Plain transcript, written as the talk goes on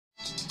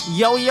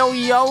Yo, yo,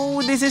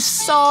 yo, this is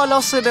Sol,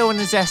 also known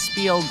as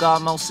SPL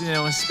Gum, also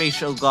known as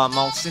Spatial Gum,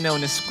 also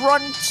known as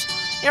Grunt.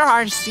 Your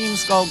heart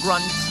seems called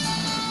Grunt.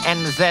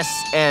 And this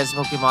is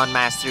Pokemon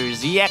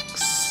Masters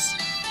EX.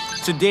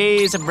 Today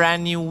is a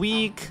brand new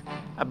week,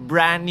 a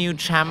brand new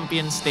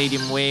Champion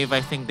Stadium wave.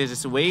 I think this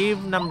is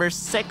wave number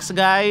 6,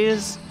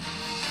 guys.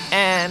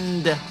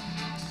 And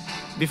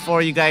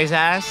before you guys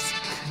ask,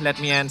 let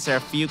me answer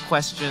a few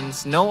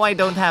questions. No, I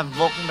don't have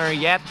Volkner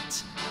yet.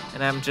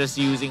 And I'm just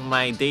using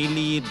my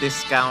daily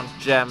discount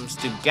gems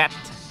to get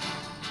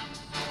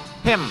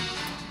him.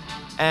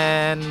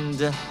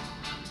 And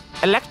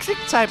electric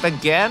type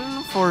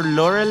again for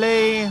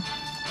Lorelei.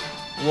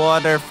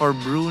 Water for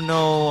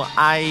Bruno.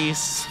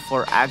 Ice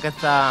for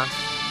Agatha.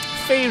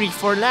 Fairy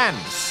for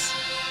Lance.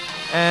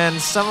 And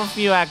some of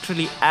you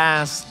actually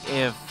asked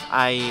if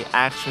I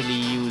actually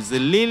use the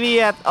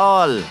Lily at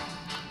all.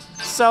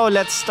 So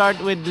let's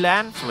start with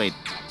Lance. Wait.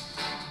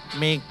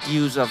 Make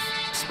use of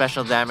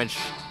special damage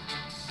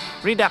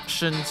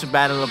reduction to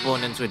battle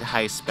opponents with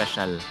high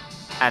special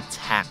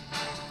attack.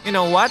 You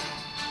know what?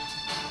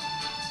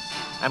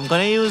 I'm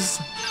gonna use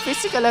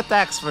physical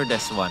attacks for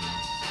this one.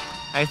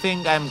 I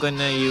think I'm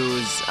gonna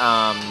use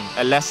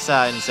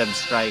Alessa and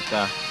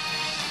Substrika.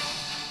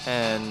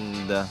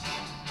 And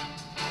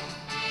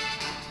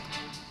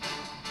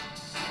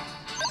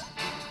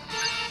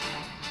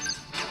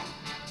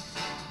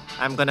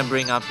I'm gonna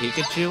bring out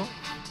Pikachu.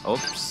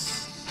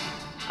 Oops.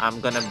 I'm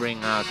gonna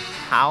bring out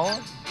Howl.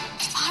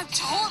 I'm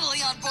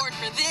totally on board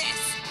for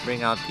this.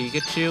 Bring out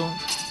Pikachu.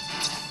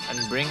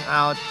 And bring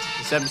out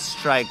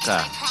Substrika.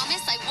 I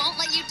promise I won't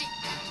let you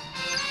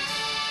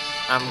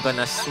I'm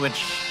gonna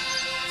switch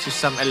to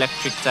some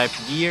electric type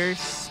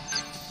gears.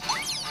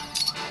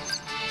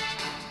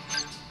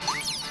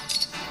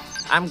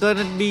 I'm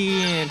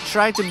gonna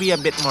try to be a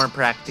bit more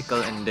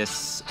practical in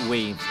this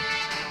wave.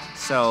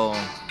 So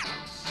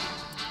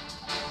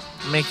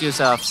make use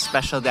of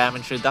special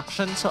damage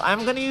reduction. So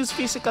I'm gonna use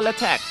physical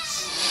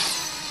attacks.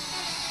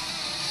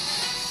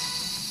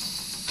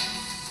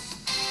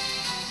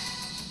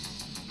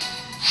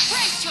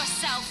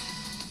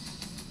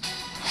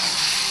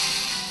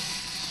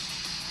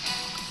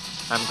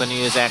 I'm gonna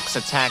use X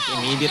attack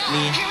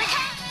immediately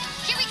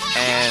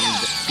and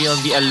feel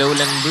the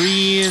Alolan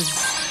breeze.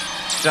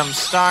 Jump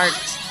start.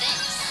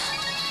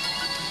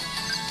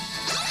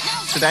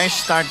 Should I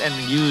start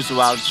and use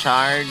Wild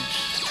Charge?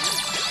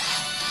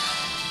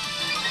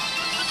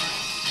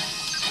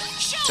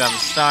 Jump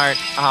start.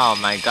 Oh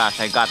my gosh,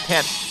 I got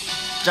hit.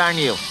 Darn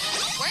you.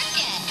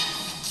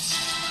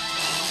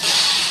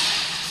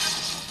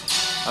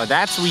 Oh,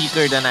 that's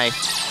weaker than I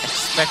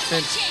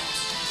expected.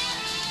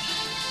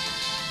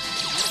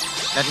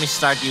 Let me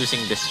start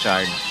using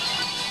Discharge.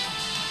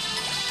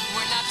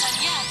 We're not done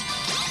yet.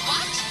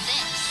 Watch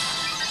this.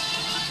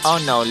 Oh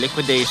no,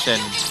 Liquidation.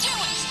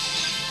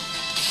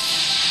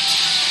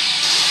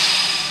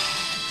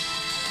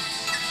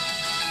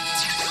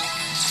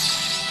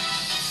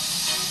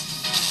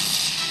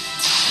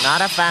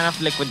 Not a fan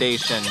of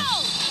Liquidation.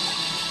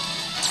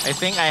 I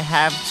think I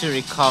have to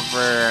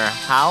recover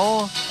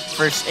how?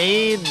 First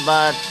aid,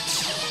 but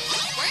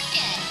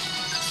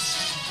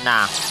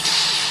nah.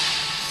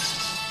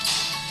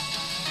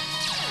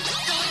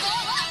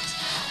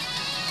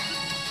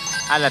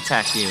 I'll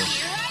attack you.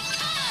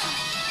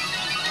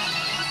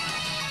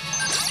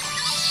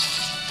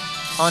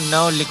 Oh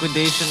no,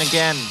 Liquidation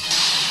again.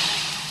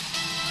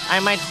 I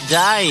might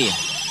die.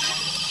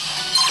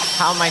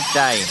 How might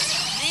die?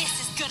 This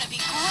is gonna be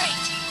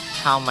great.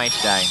 How might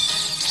die?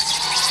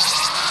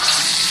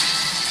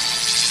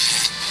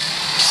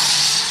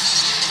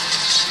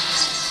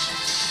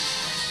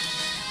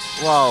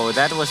 Whoa,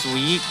 that was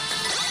weak.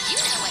 You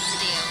know what to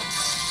do.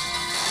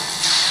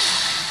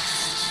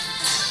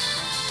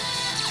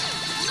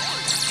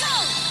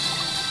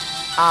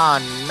 Oh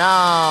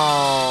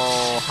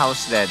no!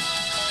 House dead.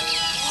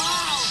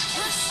 Wow,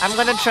 I'm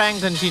gonna try and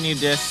continue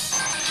this.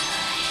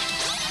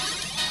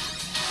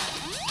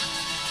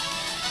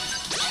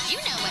 you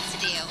know what to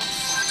do.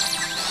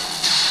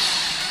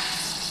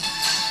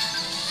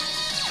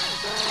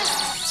 This is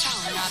so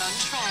not on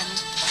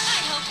trend.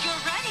 I hope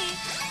you're ready.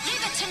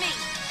 Leave it to me.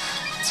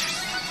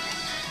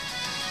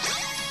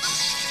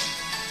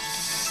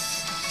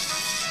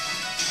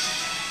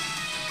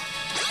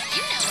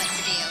 You know what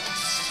to do.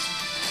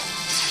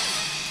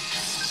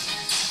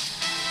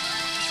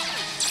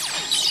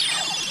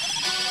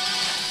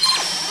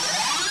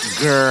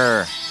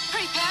 Grr.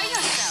 Prepare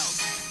yourself.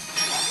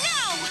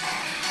 No!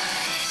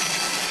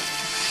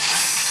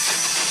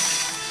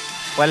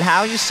 Well,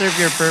 how you serve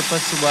your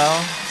purpose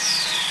well?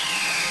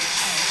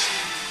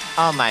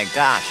 Oh my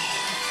gosh.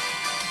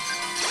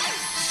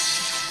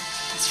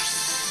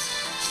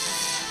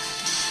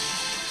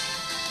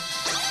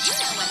 You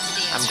know what to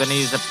do. I'm gonna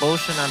use a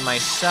potion on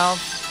myself.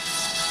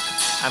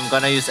 I'm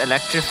gonna use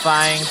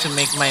Electrifying to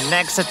make my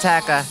next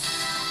attack a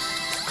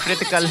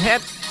critical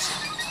hit.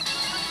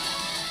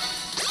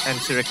 And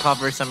to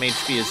recover some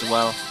HP as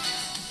well.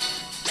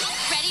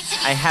 Ready to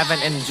I have an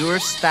Endure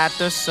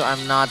status, so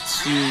I'm not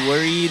too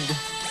worried.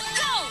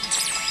 go!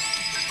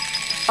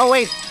 Oh,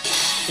 wait.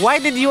 Why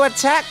did you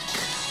attack?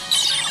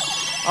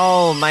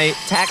 Oh, my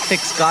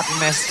tactics got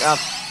messed up.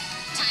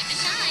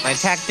 My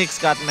tactics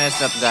got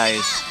messed up,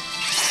 guys.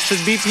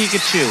 Should be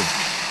Pikachu.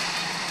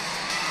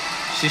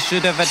 She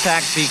should have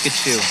attacked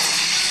Pikachu.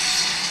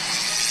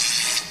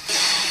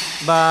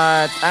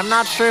 But I'm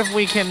not sure if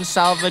we can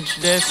salvage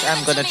this.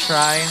 I'm gonna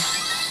try.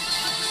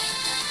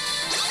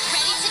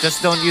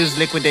 Just don't use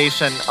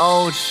liquidation.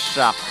 Oh,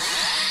 shucks.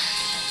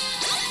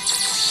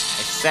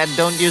 I said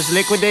don't use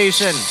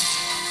liquidation.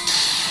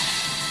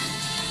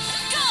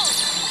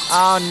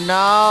 Oh,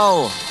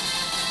 no.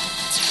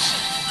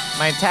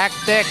 My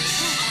tactics.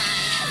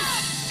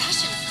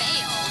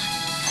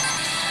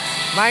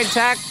 My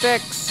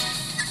tactics.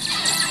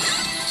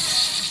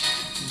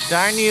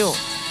 Darn you.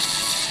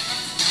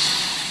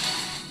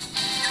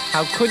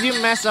 How could you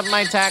mess up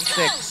my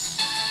tactics?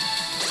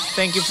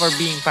 Thank you for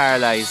being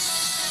paralyzed.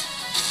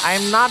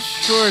 I'm not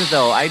sure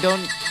though. I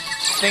don't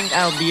think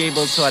I'll be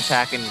able to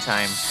attack in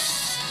time.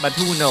 But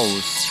who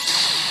knows?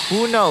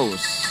 Who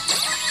knows?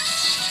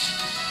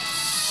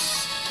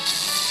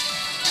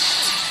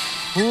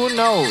 Who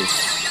knows?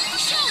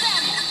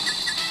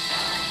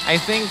 I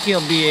think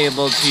she'll be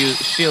able to use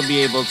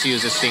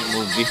a sync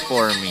move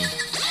before me.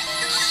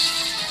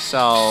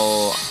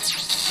 So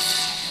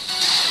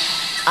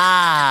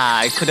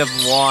I could have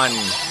won.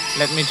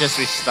 Let me just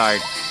restart.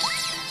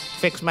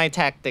 Fix my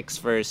tactics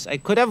first. I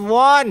could have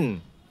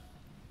won.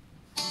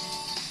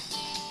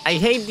 I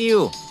hate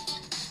you.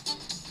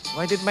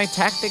 Why did my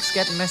tactics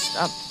get messed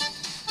up?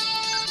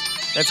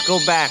 Let's go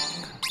back.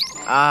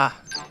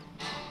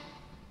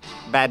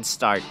 Bad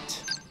start.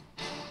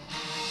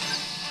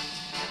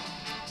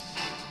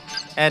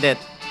 Edit.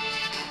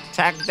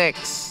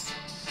 Tactics.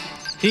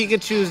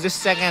 Pikachu's the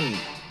second.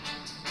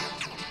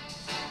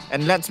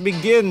 And let's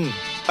begin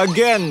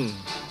again.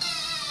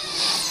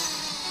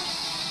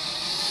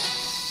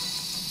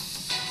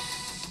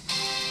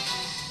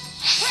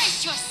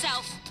 Brace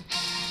yourself.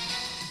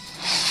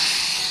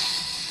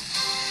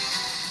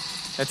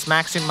 Let's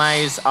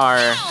maximize our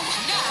Here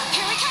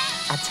we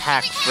come.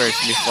 attack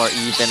first before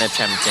even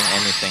attempting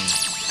anything.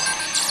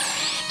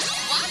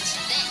 Watch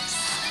this.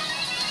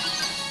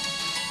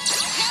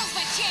 Now's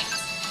my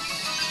chance.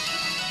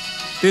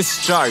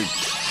 Discharge.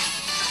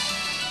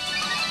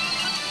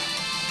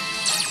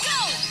 Go.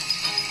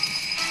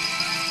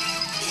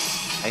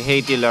 I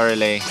hate you,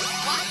 Lorelei.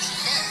 Watch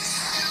this.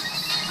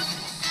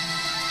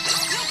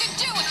 You can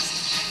do it.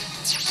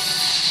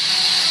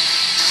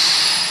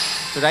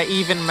 Should I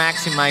even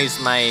maximize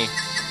my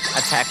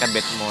attack a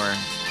bit more?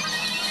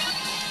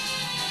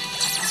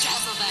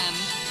 Dazzle them.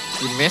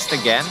 You missed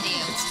again?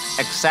 It's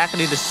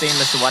exactly the same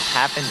as what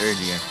happened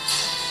earlier. Now's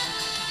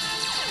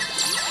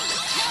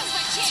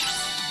my chance.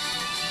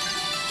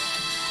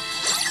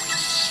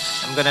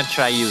 I'm gonna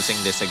try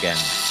using this again.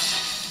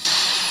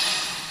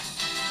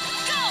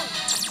 Go.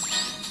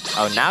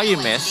 Oh, now you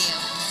miss.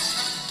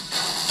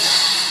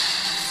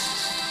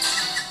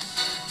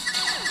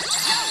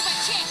 Now's my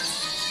chance.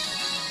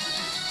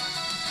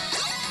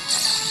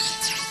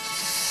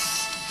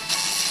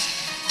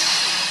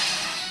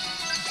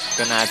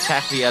 Gonna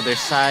attack the other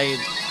side.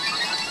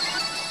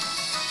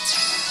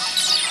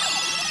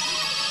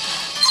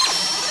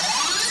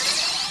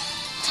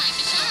 Time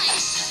to shine.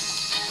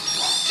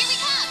 Here we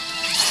come.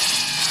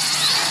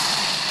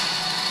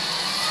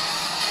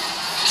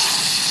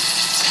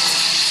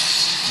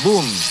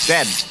 Boom,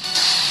 dead. This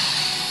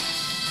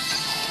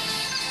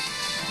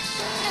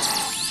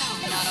is so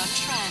not on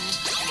trend.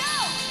 Go.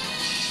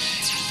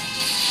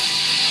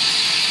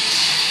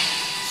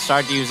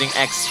 Start using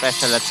X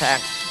special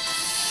attack.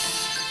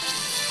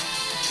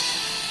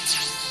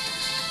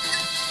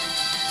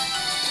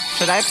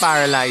 Should I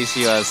paralyze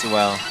you as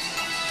well?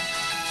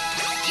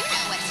 You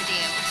know what to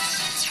do.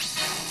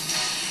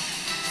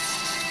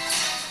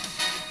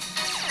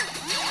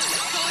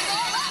 Going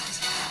all out.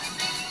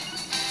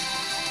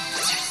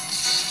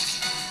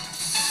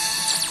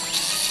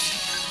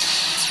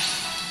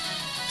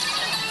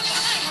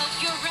 I hope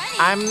you're ready.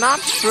 I'm not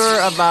sure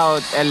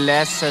about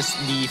Elesa's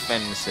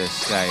defenses,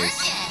 guys.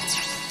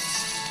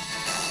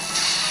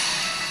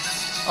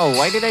 Oh,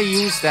 why did I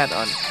use that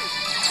on?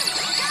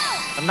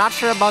 I'm not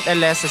sure about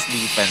Elesa's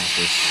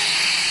defenses.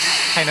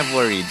 Kind of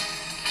worried.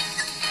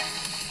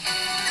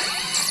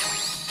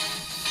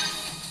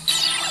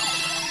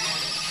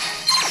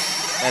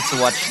 Let's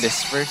watch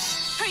this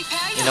first.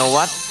 Prepare You know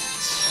what? now.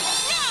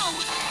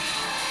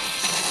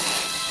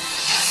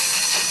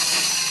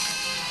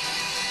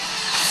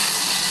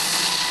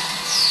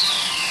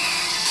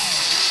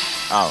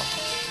 Oh,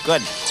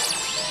 good.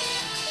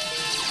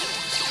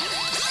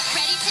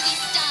 Ready to be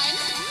stunned?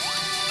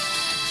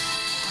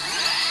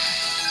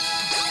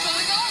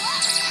 Going all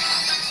out.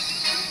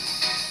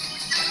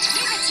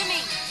 Leave it to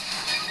me.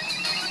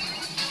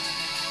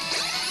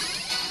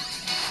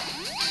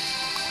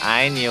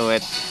 I knew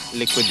it.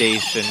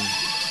 Liquidation.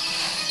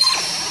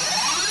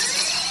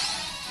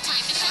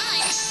 Time to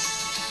shine.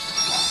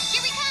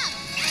 Here we come.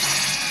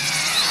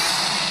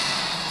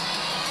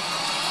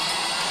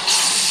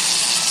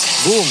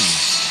 Boom.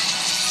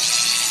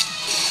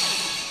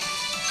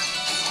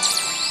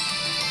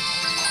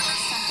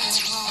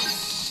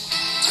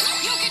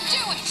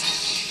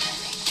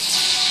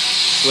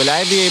 Will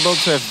I be able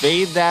to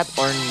evade that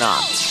or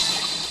not?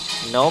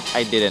 Nope,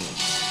 I didn't.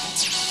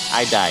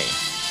 I die.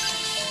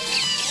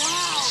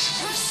 Wow,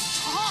 you're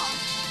strong.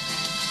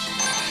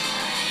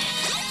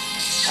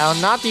 I'll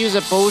not use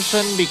a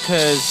potion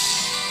because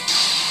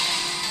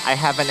I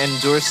have an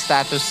endure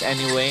status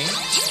anyway. You know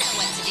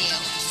what to do.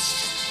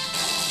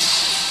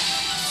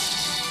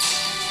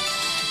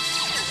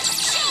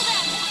 Show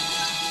them.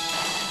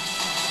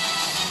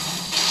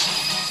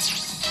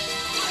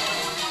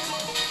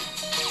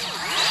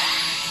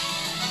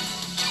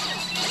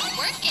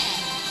 Work it.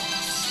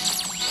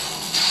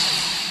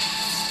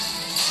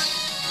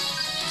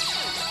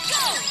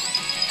 Go.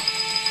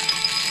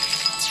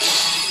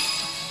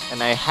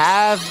 And I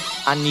have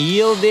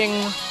unyielding,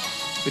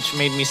 which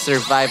made me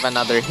survive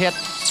another hit.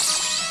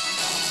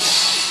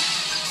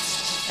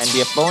 And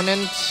the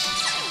opponent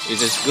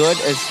is as good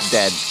as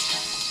dead.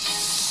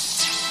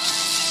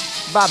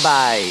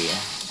 Bye-bye.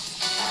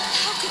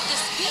 How could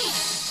this be?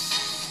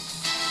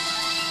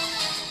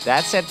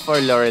 That's it for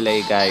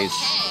Lorelei, guys.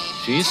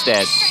 Okay. She's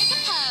dead. Strike a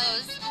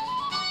pose.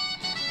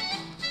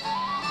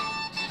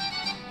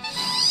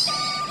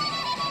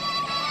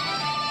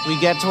 We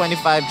get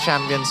 25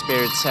 champion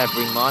spirits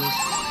every month.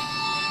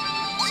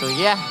 So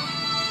yeah.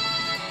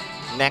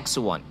 Next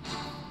one.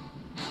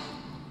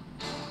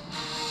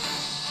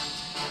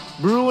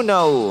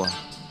 Bruno.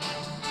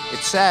 It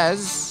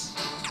says,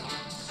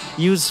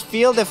 use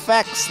field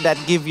effects that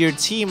give your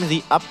team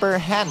the upper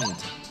hand.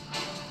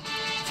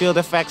 Field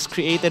effects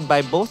created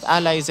by both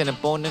allies and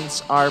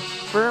opponents are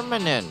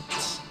permanent.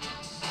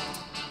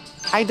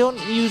 I don't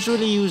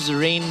usually use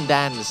Rain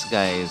Dance,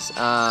 guys.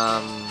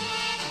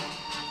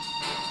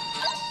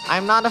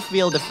 I'm not a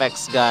field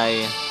effects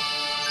guy,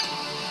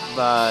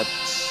 but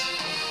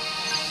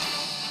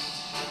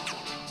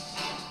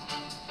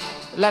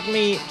let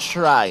me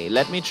try.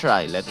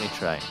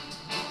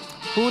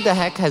 Who the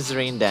heck has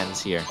Rain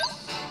Dance here?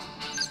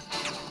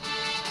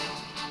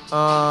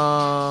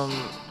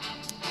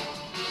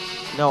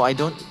 No, I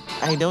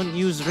don't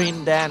use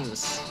Rain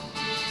Dance.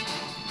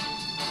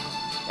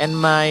 And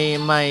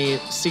my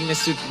Signa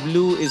Suit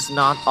Blue is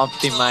not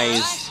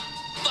optimized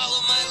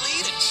Follow my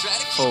lead and try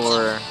to keep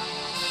for,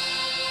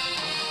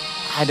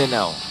 I don't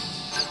know.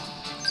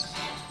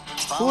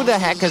 Who the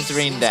heck has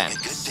Rain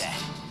Dance?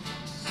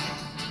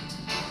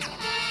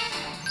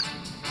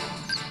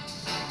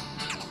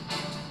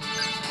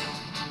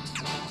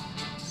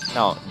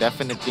 No,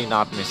 definitely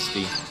not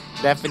Misty.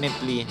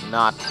 Definitely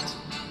not.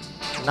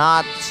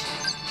 Not.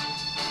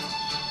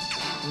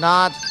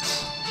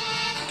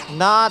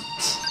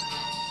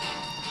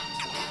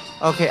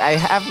 Okay, I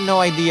have no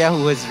idea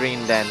who has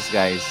Rain Dance,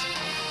 guys.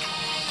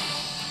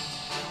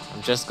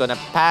 I'm just gonna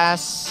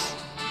pass.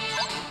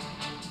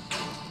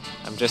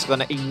 I'm just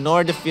gonna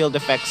ignore the field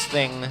effects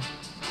thing.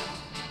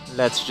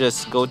 Let's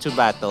just go to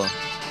battle.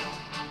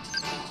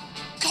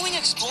 Going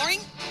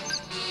exploring?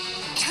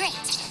 Great.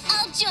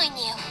 I'll join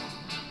you.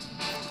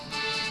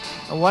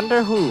 I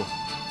wonder who.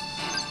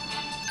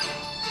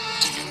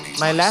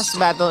 My last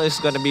battle is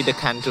gonna be the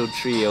Kanto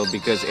Trio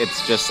because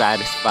it's just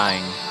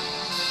satisfying.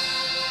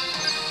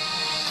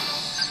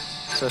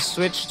 So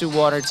switch to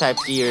water type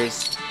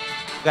gears.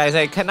 Guys,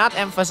 I cannot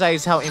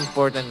emphasize how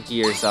important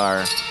gears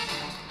are.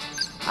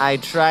 I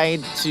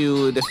tried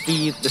to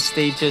defeat the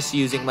stages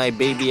using my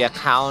baby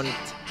account.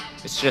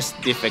 It's just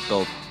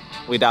difficult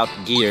without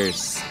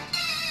gears.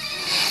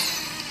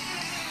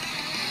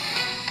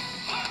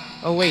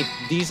 Oh wait,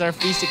 these are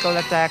physical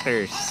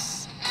attackers.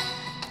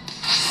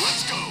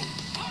 Let's go.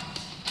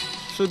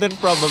 Shouldn't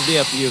probably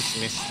have used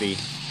Misty.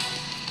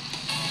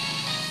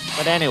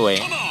 But anyway.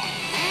 Come on.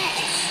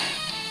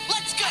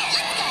 Let's go.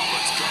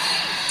 Let's go.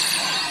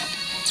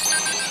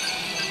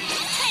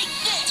 Take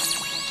this.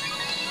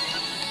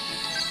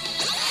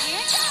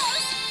 Here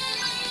goes.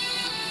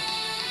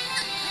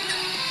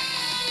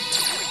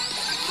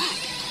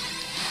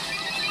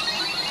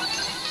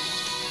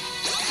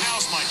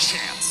 Now's my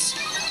chance.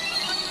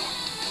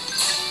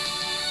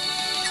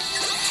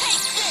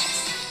 Take this.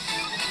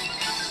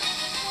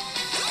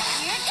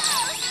 Here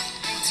goes.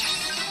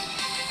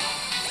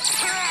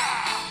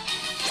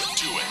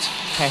 Do it.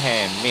 Hehe,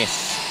 miss.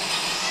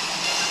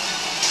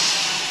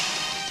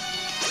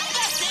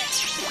 That's it.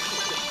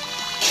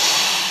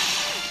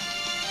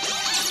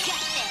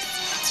 Got this.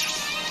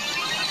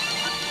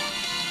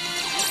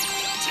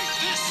 Take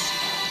this.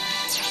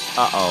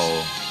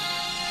 Uh-oh.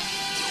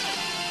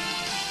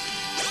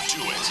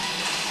 Do it.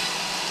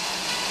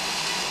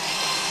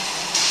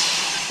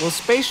 Will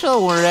Spatial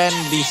Ren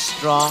be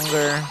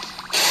stronger?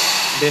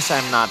 This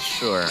I'm not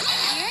sure.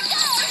 Here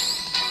goes.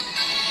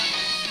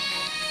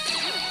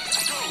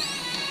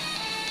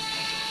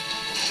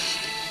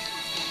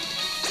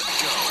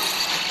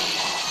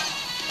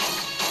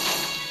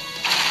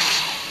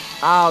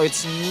 Oh,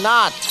 it's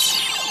not!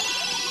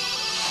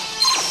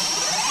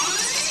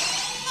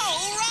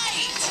 All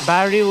right.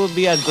 Barry will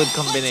be a good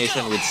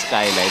combination with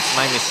Skyla. It's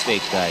my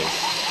mistake, guys.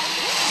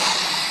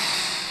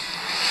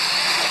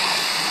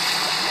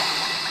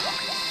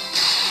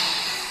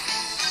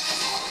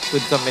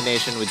 Good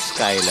combination with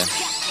Skyla. Got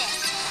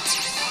this.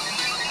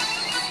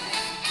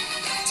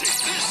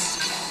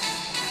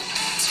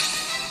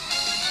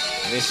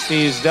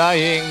 Misty is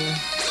dying.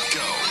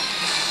 Go.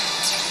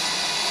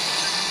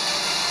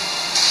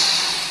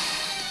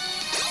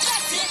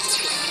 That's it.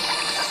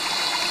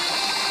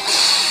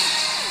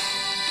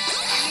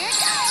 Here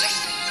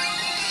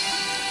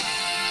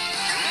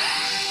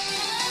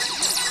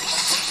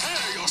goes.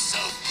 Prepare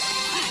yourself.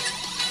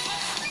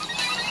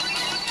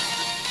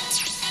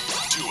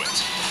 Do it.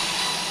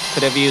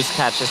 Could have used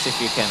catch as if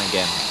you can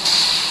again.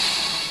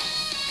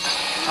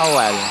 Oh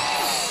well.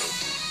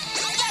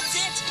 That's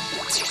it.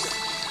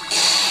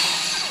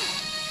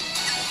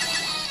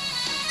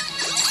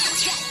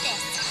 Get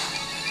this.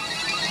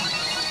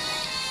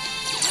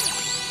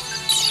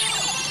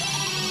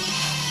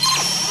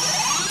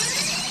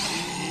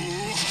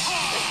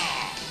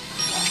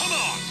 Come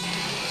on.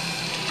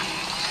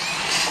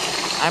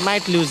 I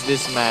might lose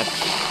this match.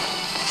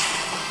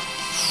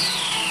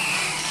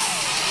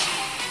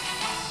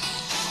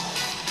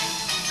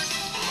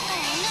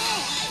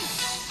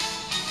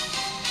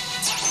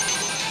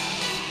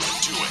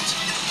 Do it.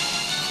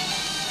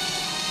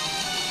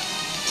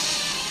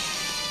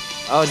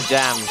 Oh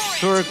damn,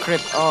 sure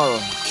crit all.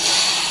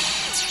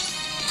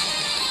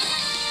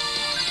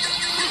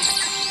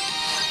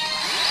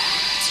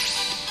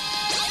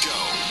 Go.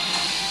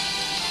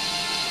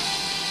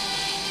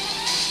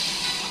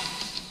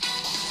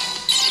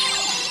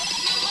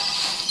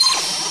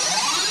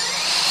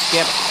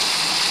 Skip.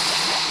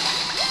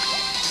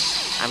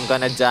 I'm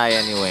gonna die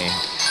anyway.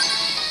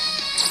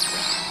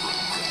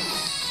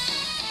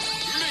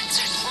 Make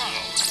me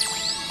proud.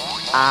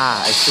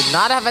 Ah, I should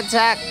not have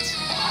attacked.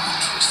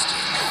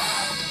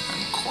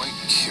 I'm quite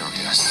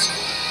curious.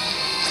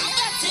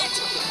 That's it.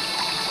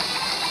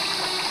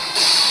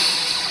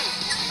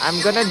 I'm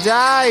gonna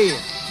die.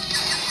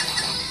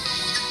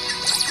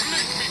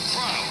 Make me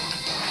proud.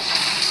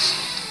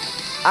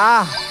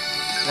 Ah,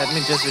 let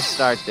me just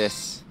restart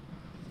this.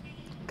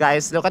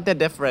 Guys, look at the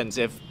difference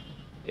if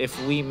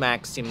we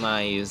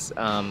maximize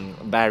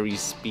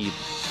Barry's speed.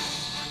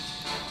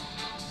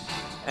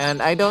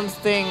 And I don't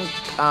think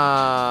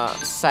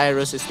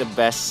Cyrus is the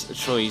best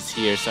choice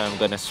here, so I'm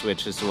gonna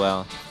switch as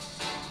well.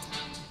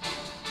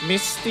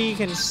 Misty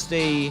can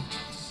stay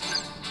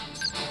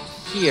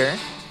here,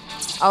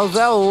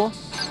 although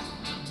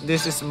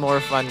this is more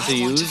fun to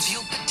I want to use.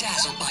 feel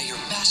bedazzled by your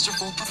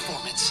masterful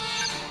performance.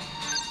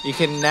 You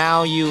can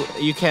now you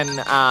can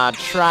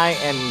try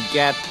and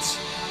get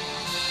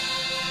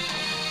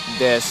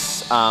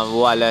this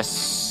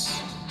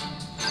Wallace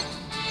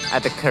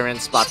at the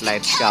current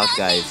Spotlight Scout,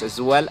 guys, as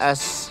well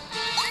as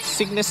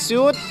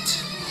Signasuit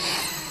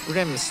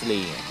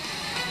Grimsley.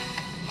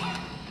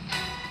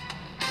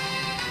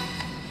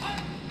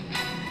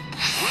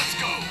 Let's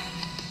go.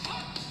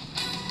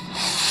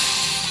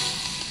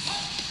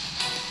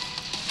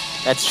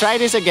 Let's try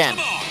this again.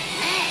 Come on.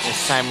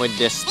 This time with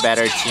this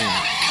better team.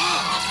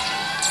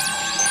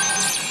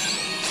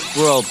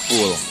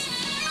 Whirlpool.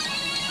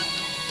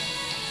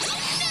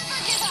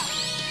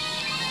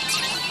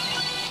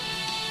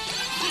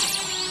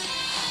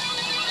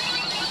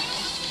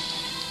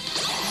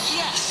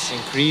 Yes!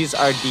 Increase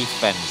our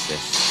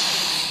defenses.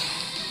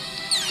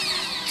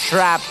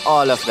 Trap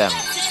all of them.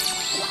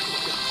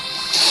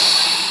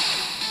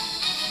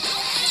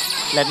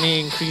 Let me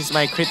increase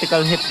my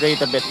critical hit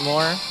rate a bit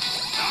more. I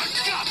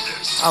got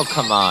this. Oh,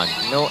 come on.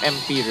 No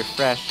MP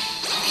refresh.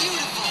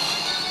 Beautiful!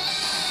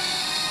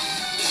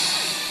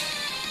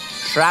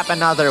 Trap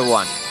another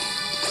one.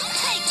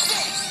 Take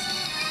this.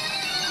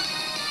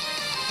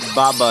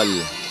 Bubble.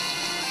 Make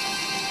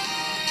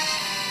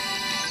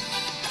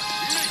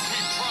me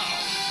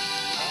proud.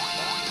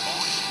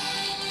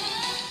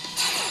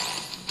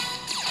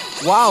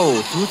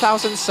 Wow,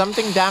 2,000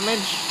 something damage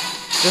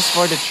just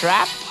for the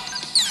trap?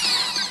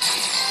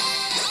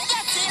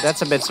 That's it.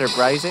 That's a bit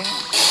surprising.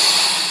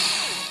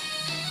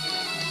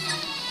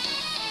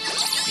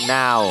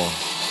 Now,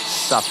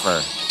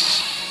 suffer.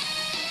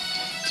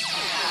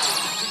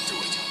 Do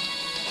it.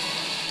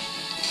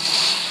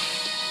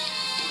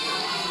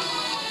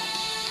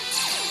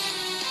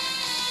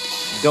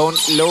 Don't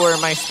lower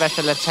my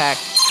special attack.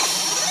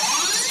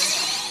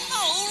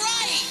 All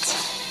right.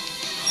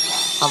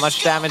 How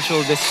much damage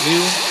will this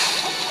do?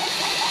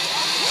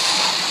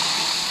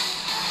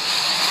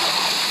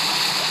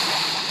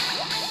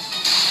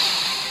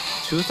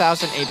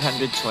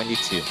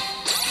 $2,822.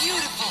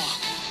 Beautiful!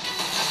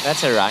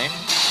 That's a rhyme.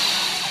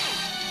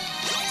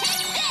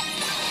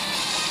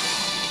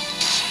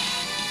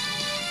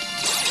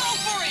 Go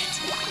for it.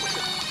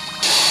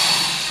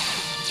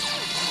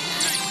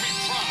 Make me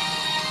proud.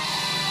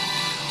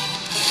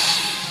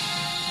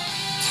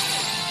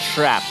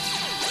 Trap.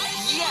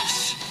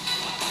 Yes!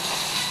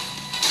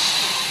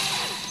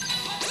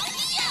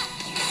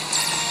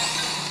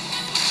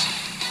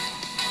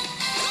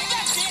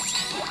 That's it.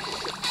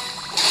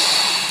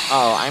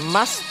 Oh,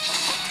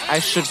 I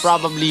should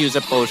probably use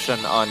a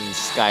potion on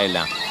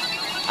Skyla.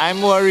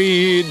 I'm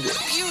worried.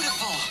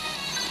 Beautiful!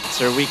 It's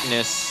her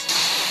weakness.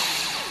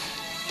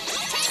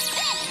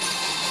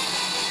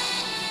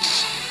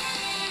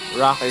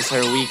 Rock is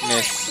her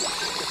weakness.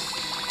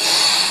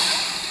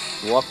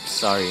 Whoops,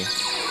 sorry.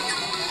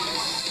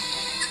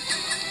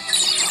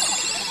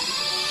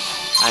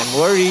 I'm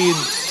worried.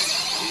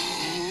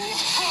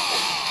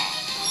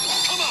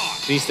 Come on.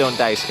 Please don't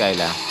die,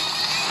 Skyla.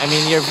 I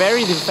mean, you're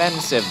very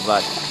defensive,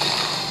 but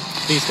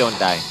please don't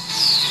die.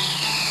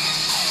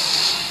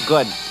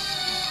 Good.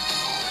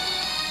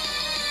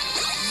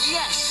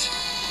 Yes.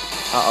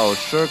 Uh-oh,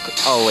 sure.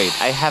 Oh, wait.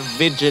 I have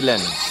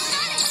vigilance.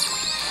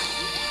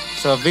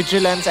 So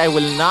vigilance, I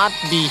will not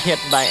be hit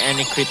by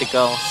any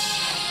criticals.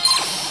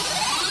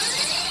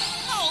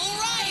 All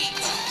right.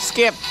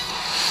 Skip.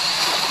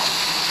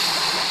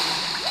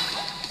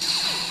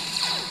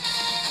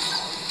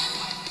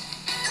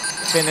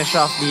 Finish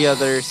off the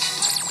others.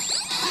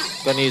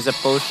 Gonna use a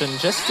potion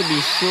just to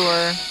be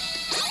sure.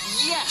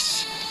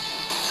 Yes.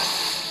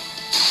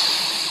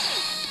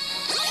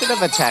 Should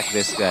have attacked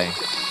this guy.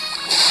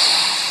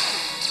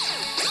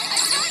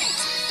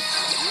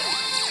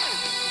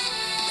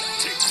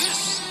 Take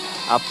this.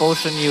 I'll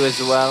potion you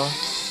as well.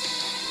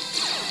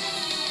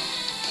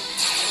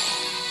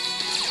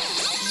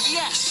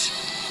 Yes.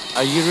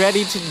 Are you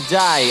ready to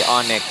die,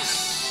 Onyx?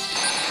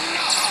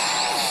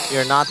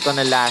 You're not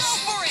gonna last.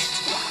 For it.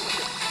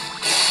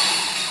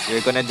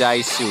 You're gonna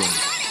die soon.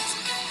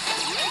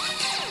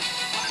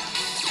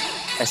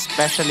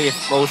 Especially if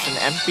potion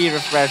MP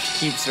refresh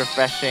keeps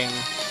refreshing.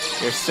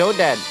 You're so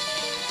dead.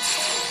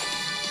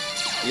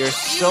 You're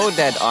so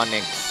dead,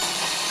 Onyx.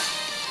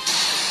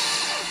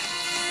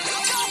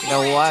 You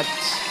know what?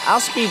 I'll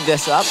speed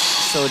this up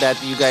so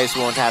that you guys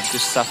won't have to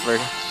suffer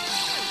Make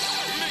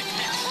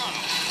me run.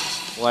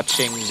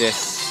 watching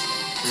this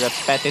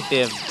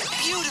repetitive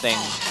Beautiful. thing.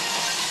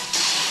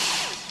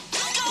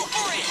 Go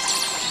for it.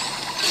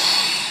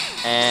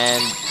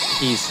 And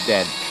he's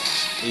dead.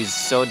 He's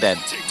so dead.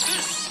 Take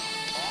this.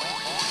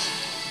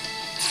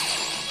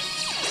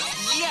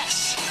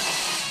 Yes.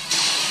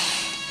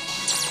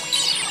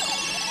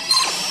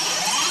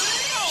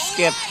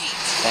 Skip.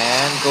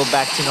 And go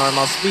back to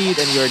normal speed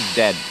and you're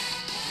dead.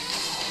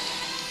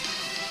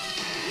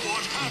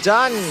 What happened?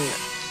 Done!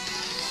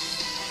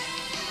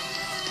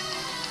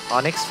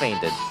 Onyx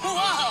fainted. Whoa.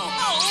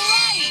 All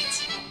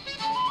right.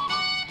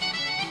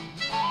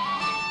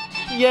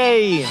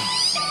 Yay!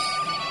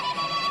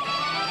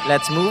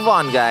 Let's move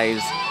on,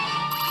 guys.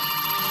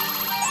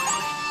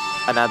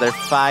 Another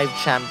 5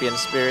 champion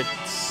spirits.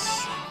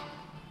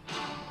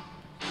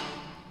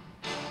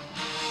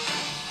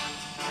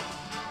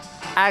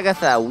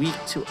 Agatha, weak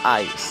to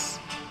ice.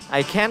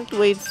 I can't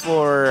wait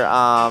for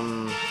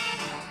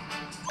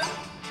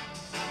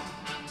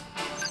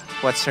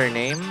what's her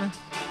name?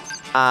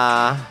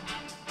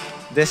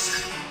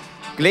 This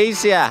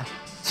Glacia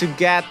to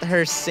get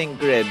her sync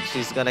grid.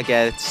 She's gonna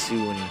get it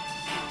soon.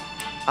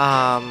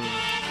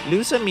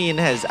 Lusamine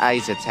has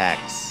ice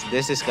attacks.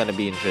 This is gonna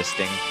be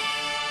interesting.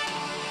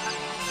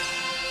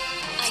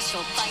 I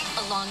shall fight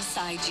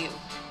alongside you.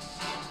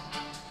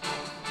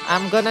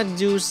 I'm gonna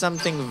do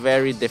something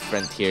very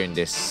different here in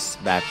this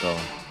battle.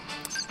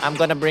 I'm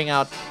gonna bring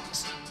out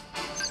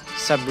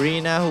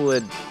Sabrina, who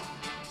would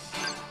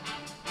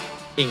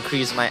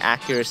increase my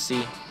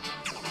accuracy.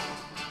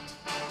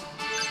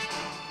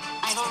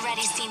 I've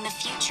already seen the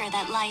future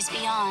that lies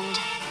beyond.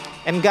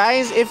 And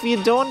guys, if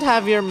you don't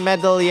have your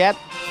medal yet,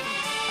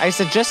 I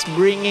suggest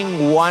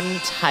bringing one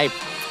type.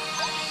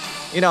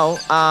 You know,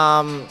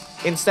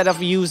 instead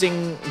of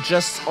using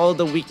just all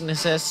the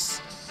weaknesses,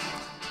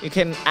 you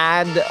can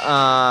add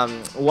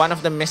one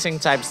of the missing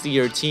types to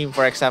your team.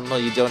 For example,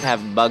 you don't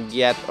have bug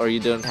yet or you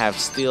don't have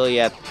steel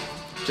yet.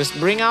 Just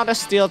bring out a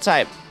steel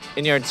type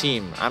in your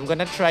team. I'm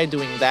gonna try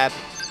doing that.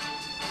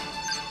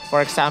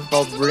 For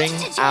example, bring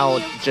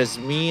out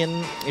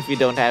Jasmine if you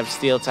don't have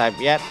steel type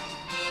yet.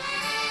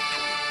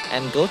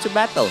 And go to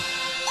battle.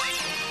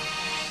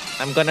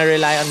 I'm gonna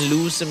rely on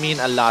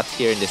Lusamine a lot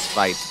here in this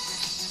fight.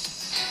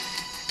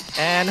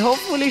 And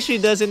hopefully she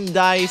doesn't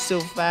die so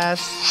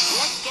fast.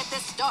 Let's get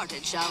this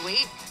started, shall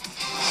we?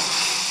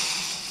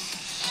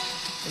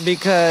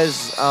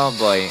 Because, oh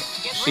boy,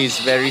 she's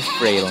very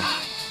frail.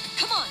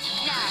 Come on,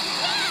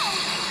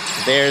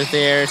 now.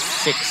 There's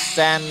 6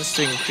 cents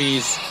to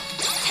increase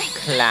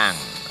clang.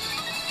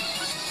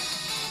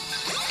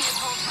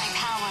 Behold my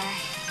power.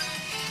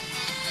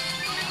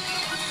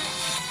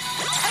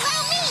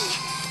 Allow me!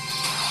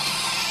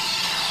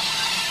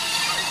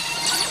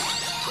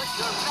 Put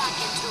your back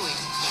into it.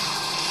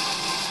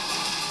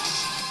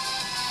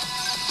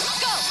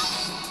 Go!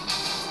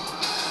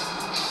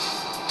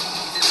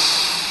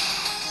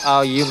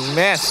 Oh, you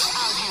missed.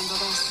 I'll handle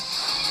this.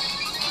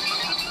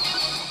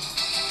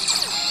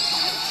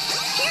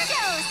 Here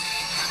goes!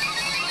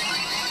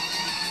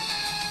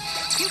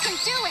 You can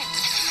do it.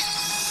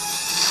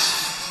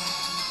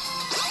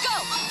 Go!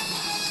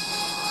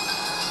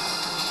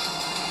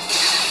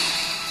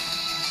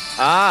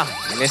 Ah,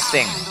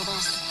 missing. Handle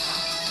this.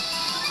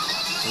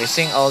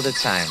 Missing all the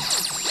time.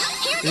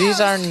 Here These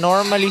goes. are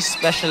normally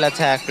special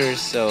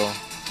attackers, so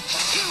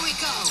Here we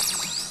go!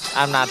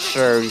 I'm not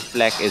sure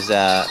Reflect is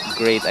a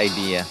great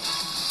idea.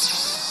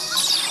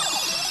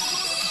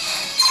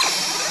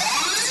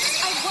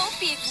 I won't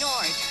be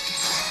ignored.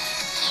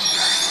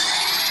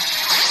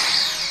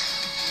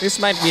 This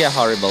might be a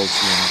horrible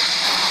team.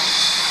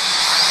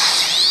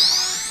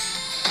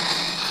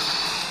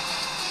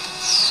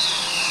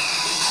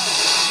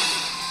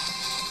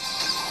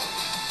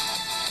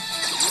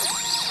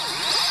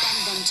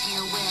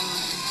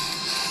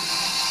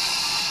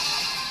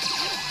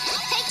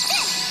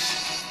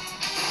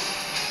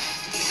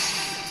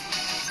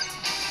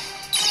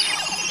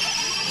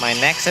 My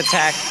next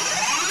attack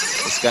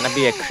is gonna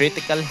be a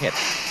critical hit.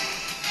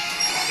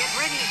 Get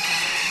ready.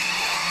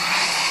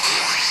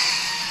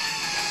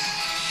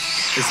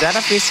 Is that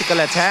a physical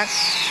attack?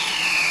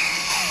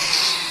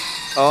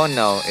 Oh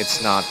no,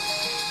 it's not.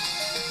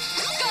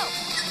 Go.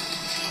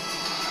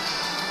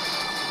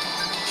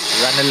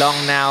 Run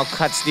along now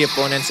cuts the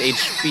opponent's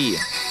HP.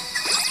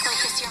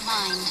 Focus your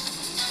mind.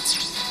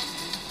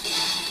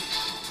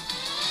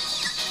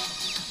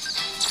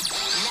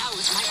 Now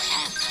is my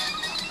chance.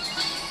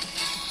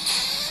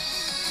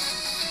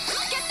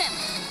 Get them.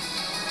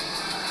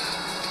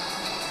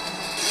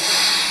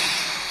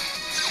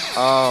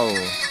 Oh.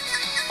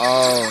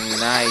 Oh,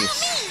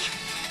 nice.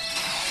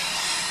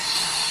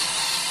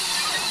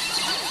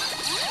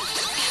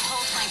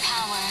 Behold my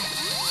power.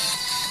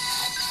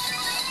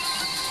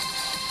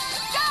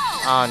 Go.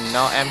 Oh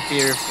no, MP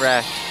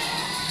refresh.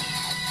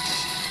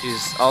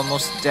 He's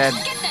almost dead.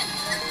 Get them.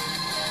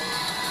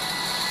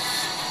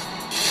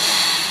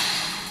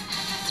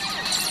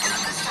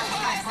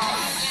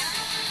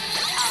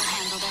 I'll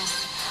handle this.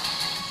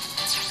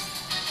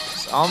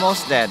 He's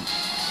almost dead.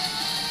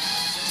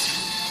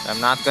 I'm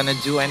not gonna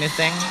do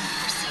anything.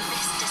 Perceive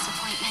this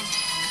disappointment.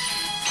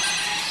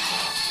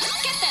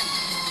 Get them.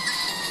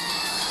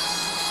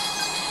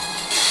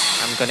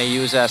 I'm gonna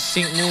use a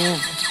sync move.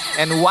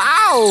 And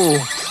wow!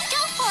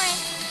 Go for it.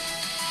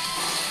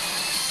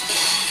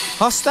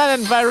 Hostile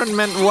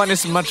Environment 1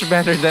 is much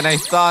better than I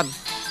thought.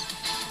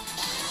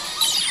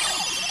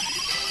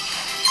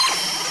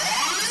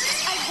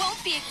 I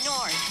won't be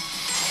ignored.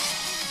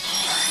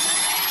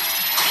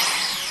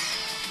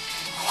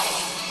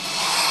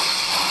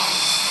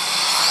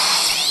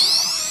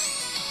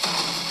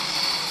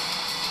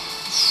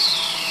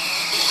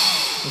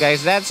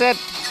 Guys, that's it.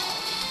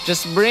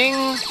 Just bring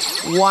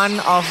one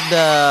of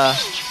the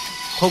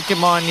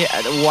Pokemon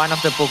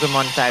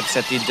types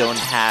that you don't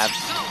have,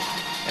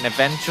 and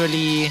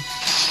eventually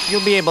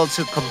you'll be able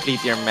to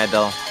complete your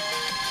medal.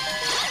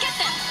 Get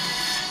them.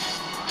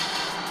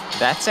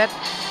 That's it.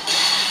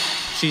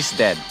 She's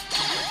dead.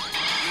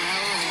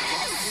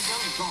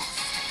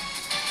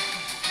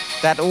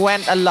 That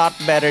went a lot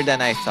better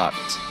than I thought.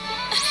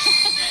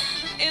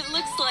 It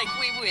looks like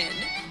we win.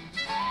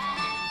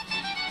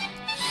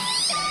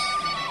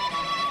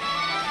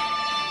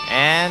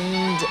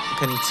 And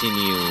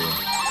continue.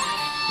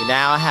 We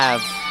now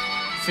have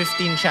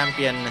 15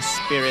 champion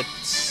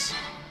spirits.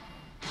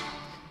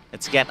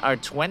 Let's get our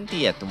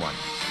 20th one.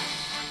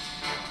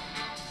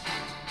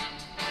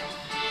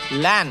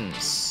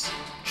 Lance.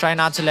 Try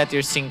not to let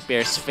your sync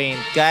pairs faint.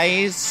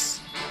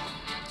 Guys,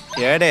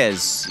 here it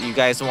is. You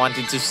guys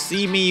wanted to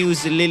see me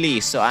use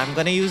Lily, so I'm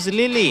gonna use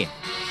Lily.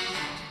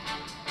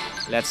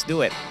 Let's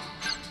do it.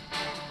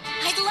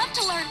 I'd love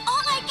to learn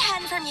all I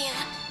can from you.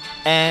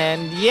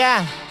 And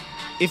yeah,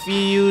 if you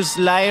use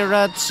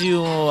Lyra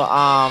to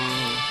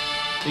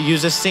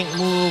use a sync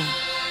move,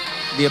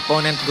 the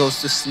opponent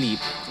goes to sleep.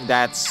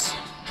 That's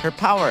her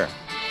power.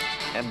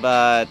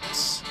 But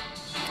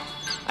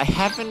I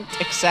haven't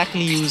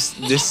exactly used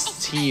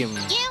this team.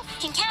 You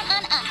can count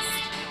on us.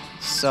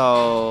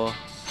 So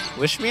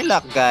wish me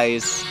luck,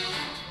 guys.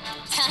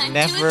 Time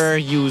Never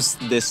used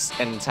this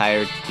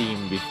entire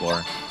team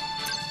before.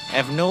 I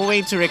have no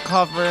way to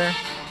recover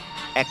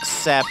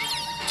except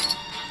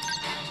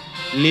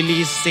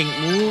Lily's sync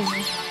move.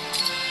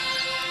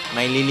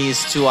 My Lily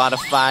is 2 out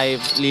of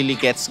 5. Lily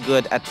gets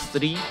good at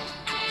 3.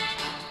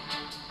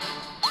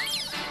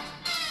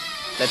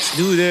 Let's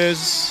do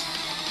this.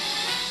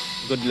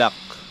 Good luck.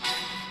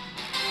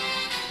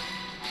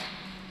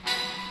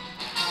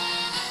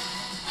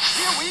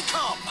 Here we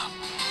come.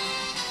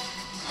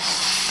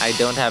 I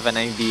don't have an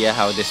idea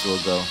how this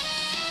will go.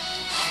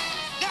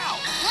 Now.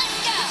 Let's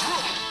go.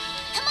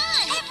 Come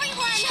on,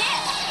 everyone.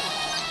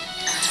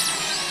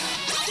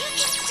 You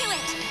can do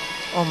it.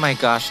 Oh my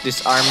gosh,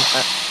 this arm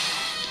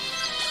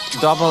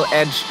double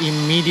edge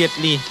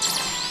immediately.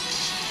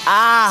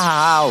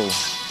 Ow!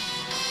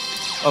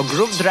 Oh,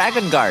 group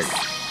Dragon Guard.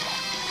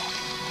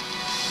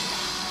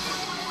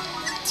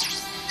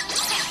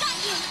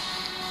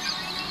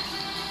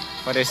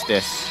 What is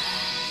this?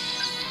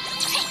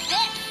 Take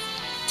this.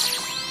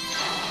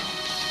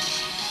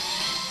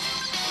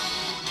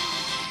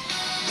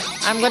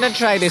 I'm gonna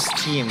try this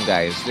team,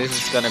 guys. This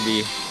is gonna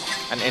be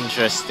an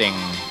interesting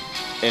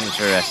thing.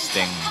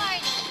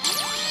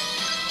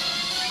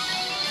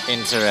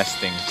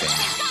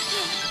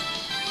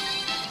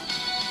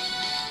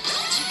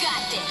 You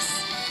got this.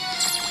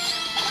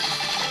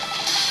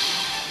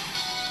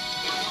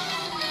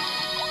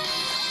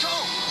 Go.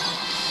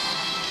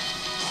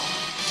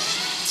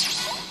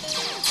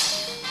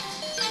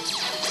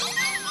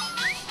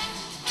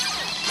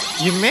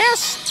 You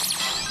missed!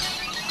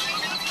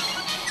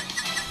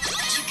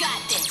 You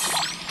got this.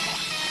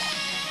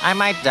 I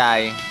might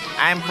die.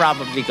 I'm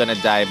probably gonna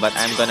die, but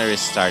I'm gonna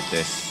restart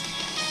this.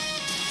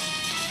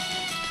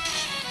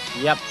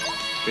 Yep,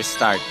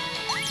 restart.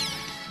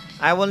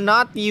 I will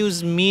not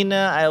use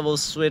Mina. I will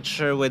switch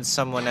her with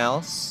someone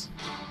else.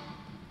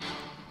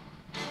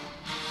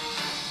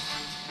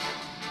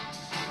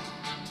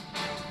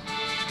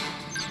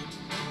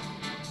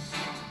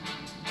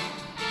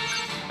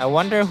 I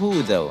wonder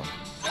who though.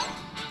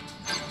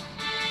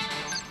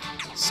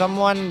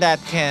 Someone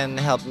that can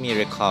help me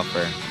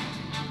recover.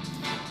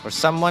 Or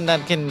someone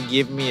that can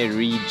give me a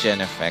regen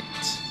effect.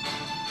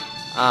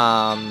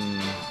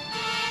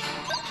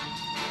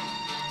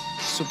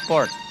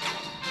 Support.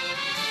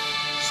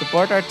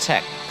 Support or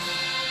tech.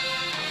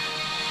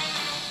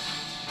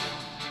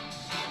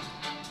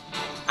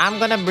 I'm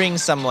gonna bring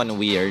someone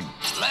weird.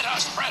 Let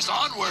us press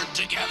onward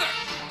together.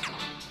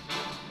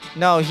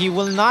 No, he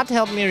will not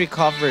help me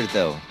recover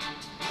though.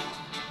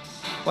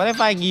 What if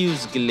I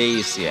use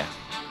Glacia?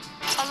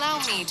 Allow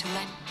me to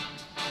lend.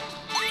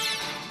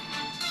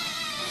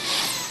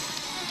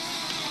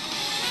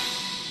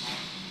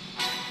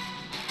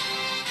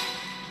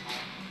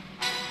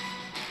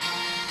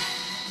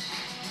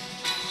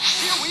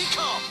 Here we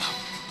come.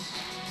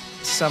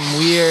 Some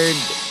weird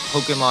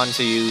Pokemon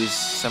to use,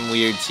 some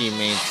weird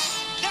teammates.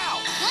 Now.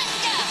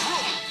 Let's go.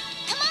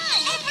 Come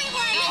on,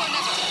 everyone.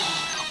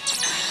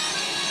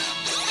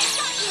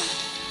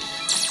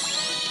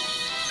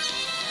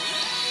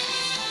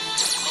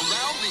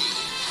 Allow me.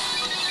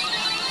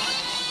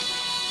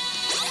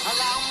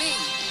 Allow me.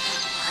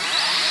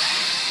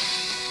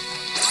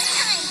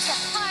 Time to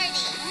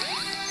party.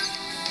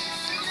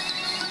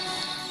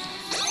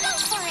 Go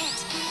for it.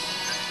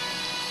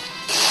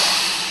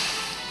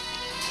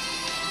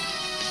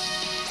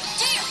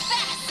 Do your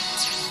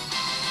best.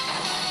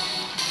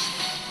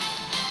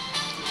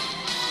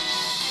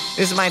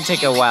 This might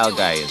take a while,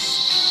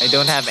 guys. I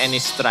don't have any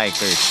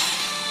strikers.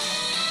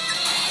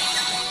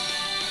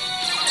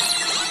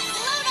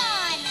 Load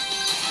on.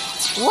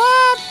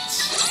 What?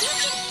 You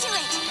can do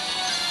it.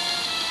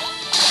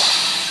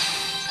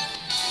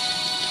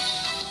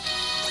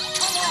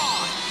 Come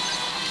on.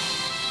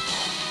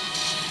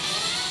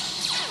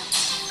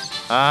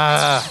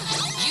 Ah,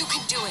 You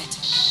can do it.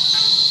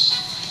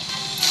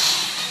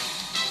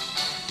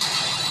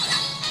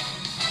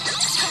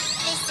 Check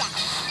this out.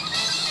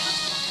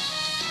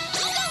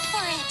 Go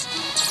for it.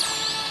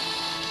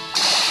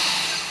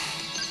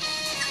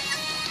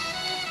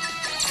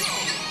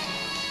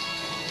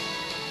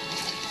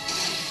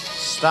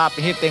 stop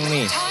hitting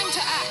me. Time to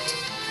act.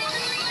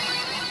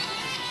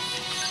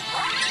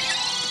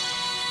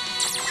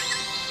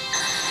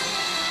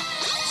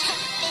 Check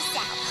this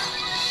out.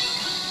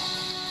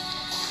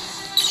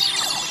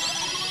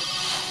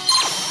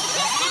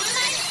 This is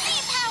my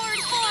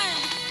sea-powered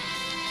form.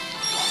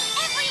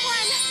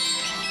 Everyone.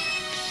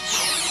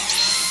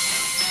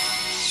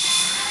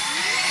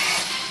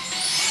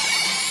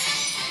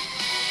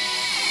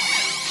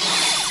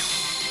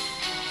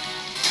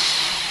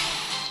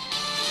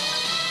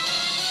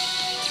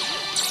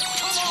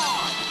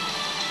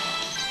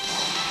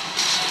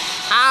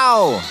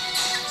 Ow!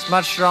 It's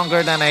much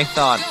stronger than I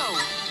thought. Go.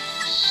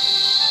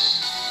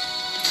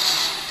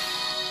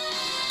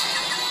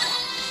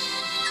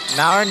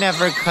 Now or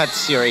never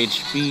cuts your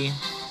HP.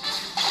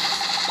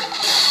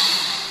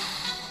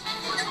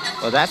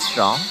 Well, that's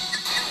strong. I've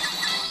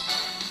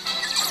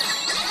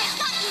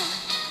got you.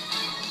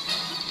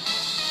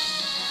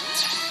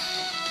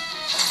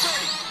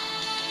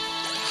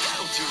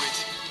 That'll do it.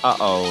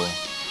 Uh-oh.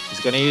 He's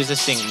gonna use a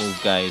sync move,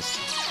 guys.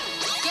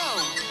 Go.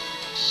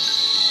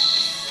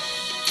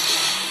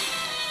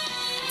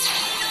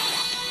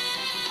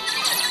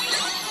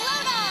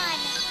 Load on.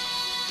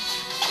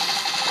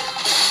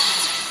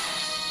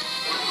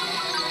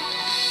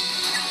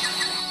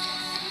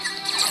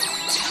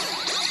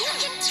 You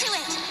can do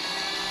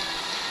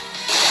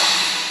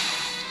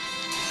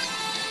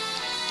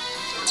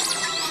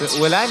it.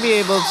 Will I be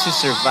able to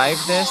survive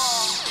this?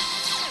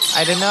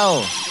 I don't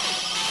know.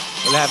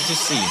 We'll have to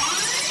see.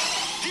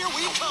 Here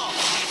we come.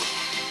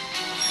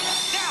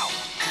 Now.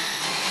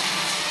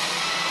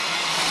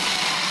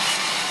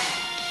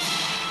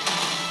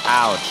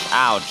 Ouch,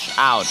 ouch,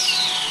 ouch.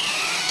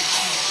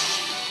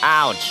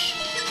 Ouch.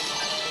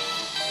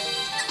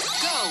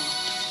 Go.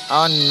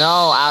 Oh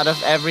no, out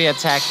of every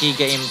attack,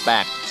 Giga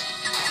Impact.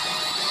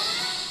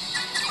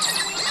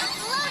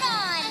 Load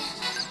on.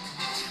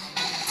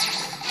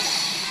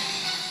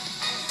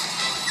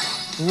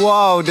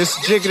 Whoa, this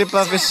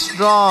Jigglypuff is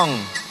strong.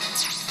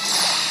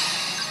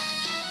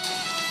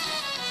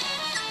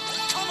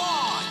 Come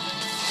on.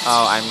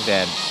 Oh, I'm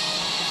dead.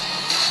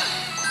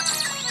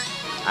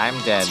 I'm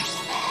dead.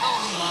 Oh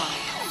my.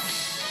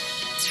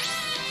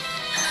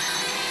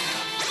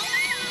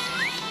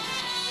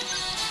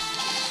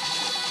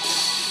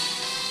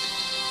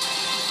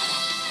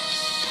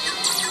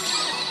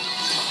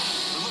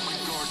 Let my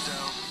guard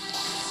down.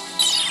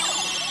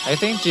 I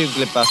think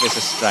Jigglypuff is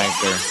a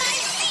striker.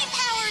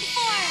 Sea-powered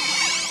form.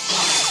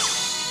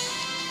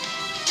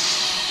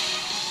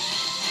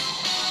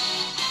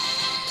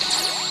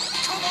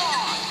 Come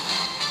on.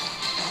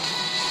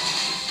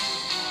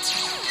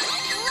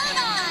 Load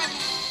on.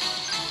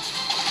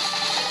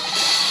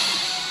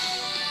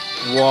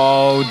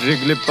 Whoa,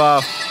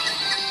 Jigglypuff.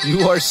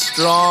 You are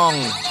strong.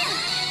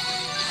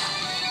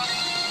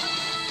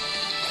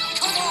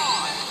 Come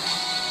on.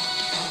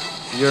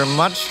 You're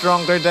much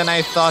stronger than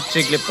I thought,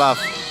 Jigglypuff.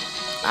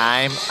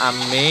 I'm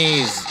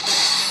amazed.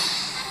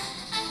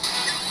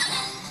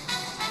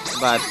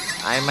 But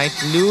I might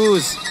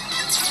lose.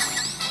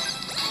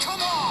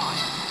 Come on.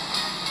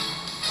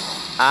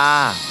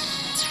 Ah.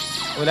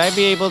 Would I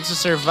be able to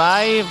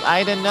survive?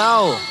 I don't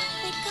know.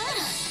 We got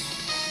him.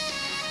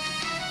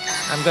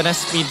 I'm gonna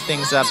speed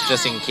things up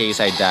just in case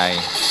I die.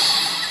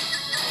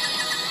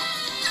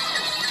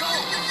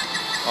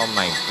 Oh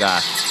my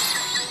gosh.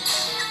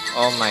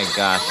 Oh my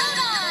gosh.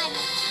 Hold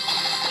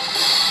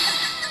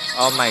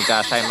on. Oh my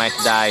gosh, I might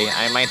die.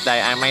 I might die.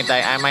 I might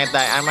die. I might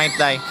die. I might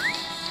die.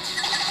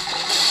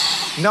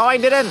 No, I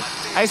didn't.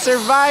 I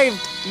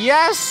survived.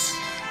 Yes.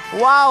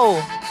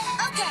 Wow.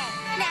 Okay,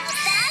 now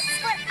that's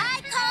what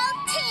I call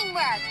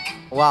teamwork.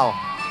 Wow.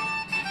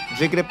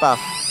 Jigglypuff.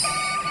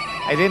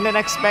 I didn't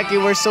expect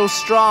you were so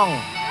strong.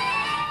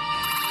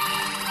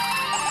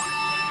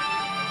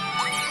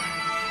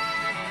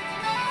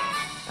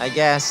 I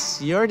guess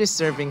you're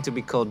deserving to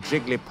be called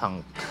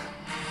Jigglypunk.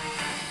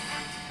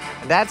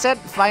 That's it.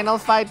 Final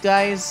fight,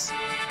 guys.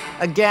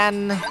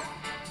 Again,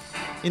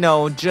 you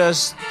know,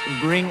 just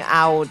bring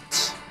out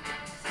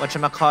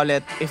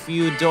whatchamacallit. If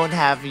you don't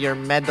have your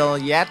medal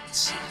yet,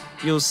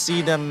 you'll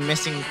see them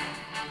missing.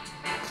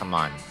 Come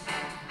on.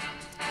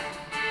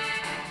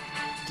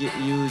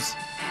 Use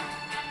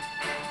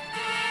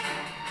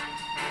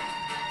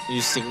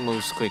sync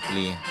moves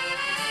quickly.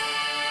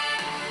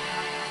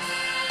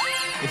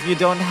 If you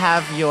don't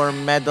have your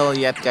medal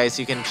yet, guys,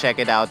 you can check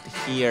it out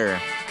here.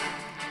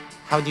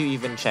 How do you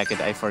even check it?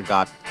 I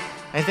forgot.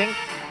 I think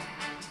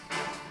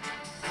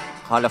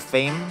Hall of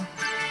Fame.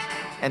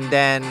 And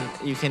then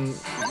you can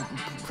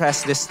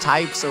press this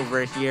types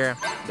over here,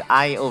 the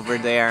I over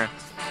there.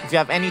 If you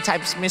have any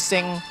types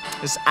missing,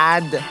 just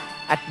add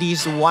at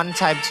least one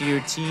type to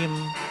your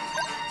team.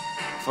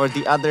 For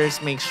the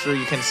others, make sure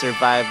you can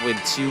survive with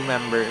 2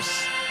 members.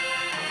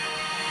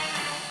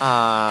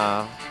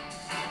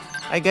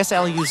 I guess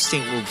I'll use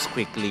sync moves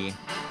quickly.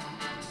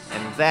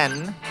 And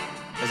then,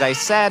 as I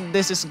said,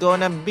 this is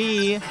gonna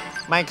be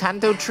my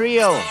Kanto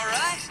trio. All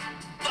right.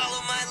 Follow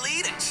my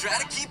lead and try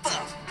to keep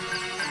up.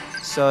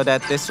 So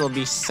that this will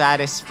be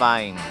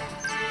satisfying.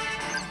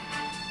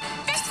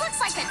 This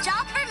looks like a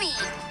job for me.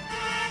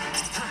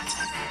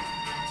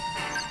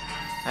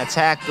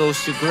 Attack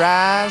goes to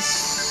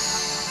grass.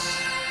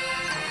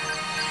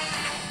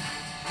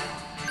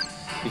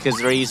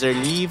 Because Razor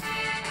Leaf.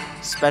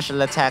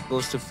 Special attack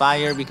goes to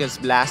fire because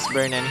Blast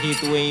Burn and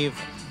Heat Wave.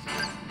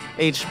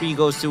 HP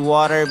goes to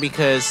water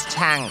because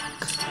Tank.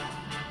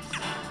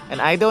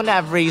 And I don't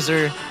have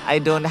Razor. I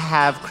don't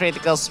have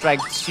Critical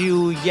Strike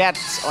 2 yet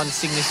on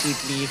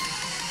Signisuit Leaf.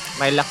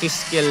 My lucky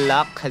skill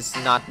luck has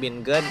not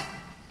been good. All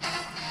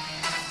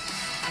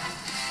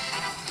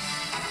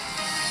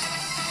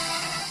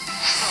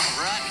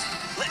right.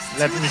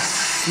 Let me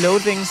slow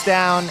things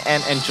down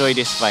and enjoy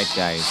this fight,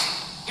 guys.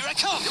 Here I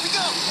come. Here we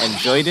go.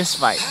 Enjoy this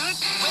fight.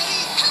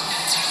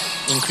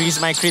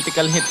 Increase my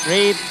critical hit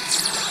rate.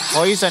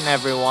 Poison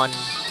everyone.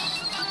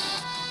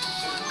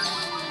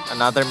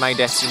 Another My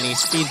Destiny.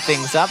 Speed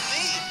things up.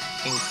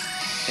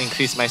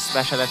 Increase my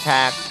special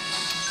attack.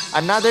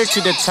 Another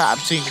to the top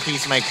to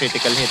increase my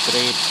critical hit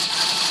rate.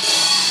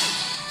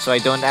 So I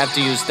don't have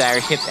to use Dire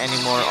Hit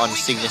anymore on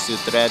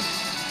Signisuit Red.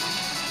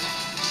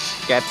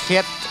 Get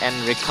hit and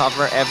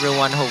recover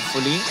everyone,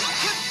 hopefully.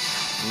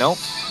 Nope.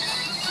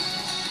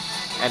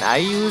 And I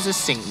use a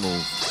sync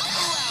move.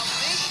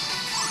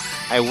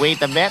 I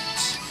wait a bit.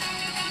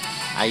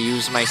 I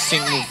use my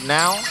sync move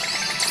now.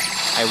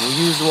 I will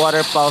use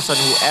Water Pulse on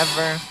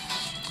whoever.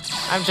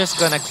 I'm just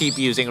gonna keep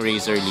using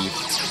Razor Leaf.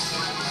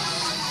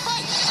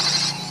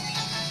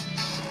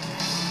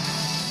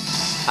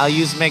 I'll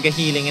use Mega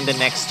Healing in the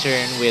next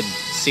turn with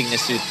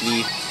Signisuit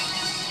Leaf.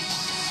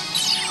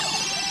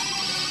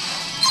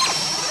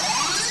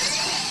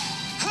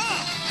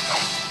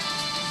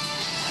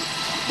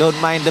 Don't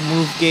mind the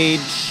move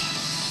gauge.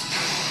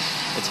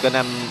 It's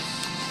gonna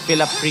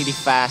fill up pretty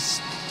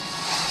fast.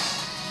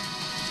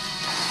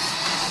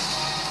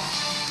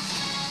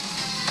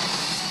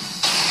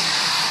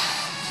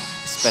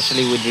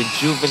 Especially with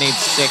Rejuvenate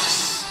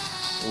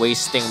 6,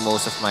 wasting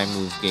most of my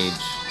move gauge.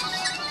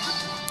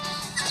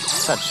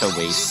 Such a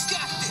waste.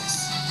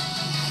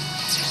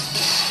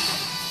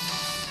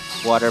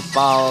 Water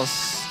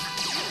Pulse.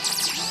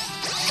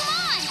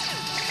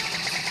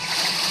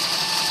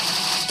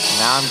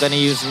 Now I'm gonna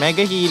use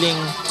Mega Healing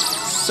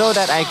so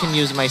that I can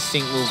use my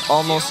sync move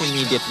almost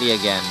immediately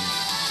again.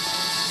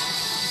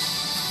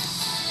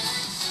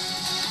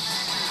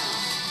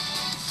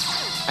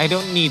 I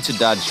don't need to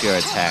dodge your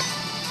attack.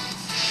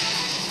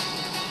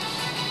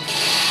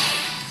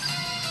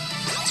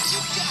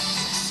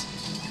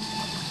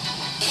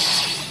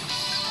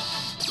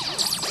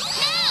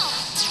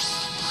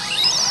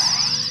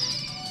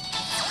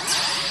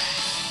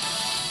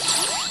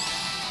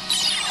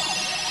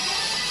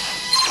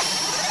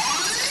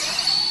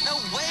 No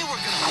way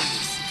we're gonna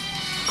lose.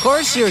 Of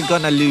course you're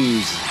gonna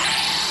lose.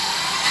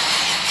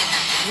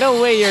 No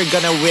way you're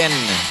gonna win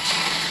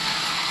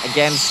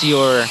against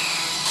your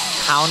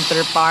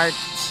counterpart.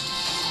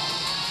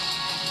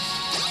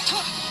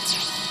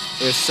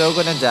 You're so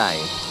gonna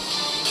die.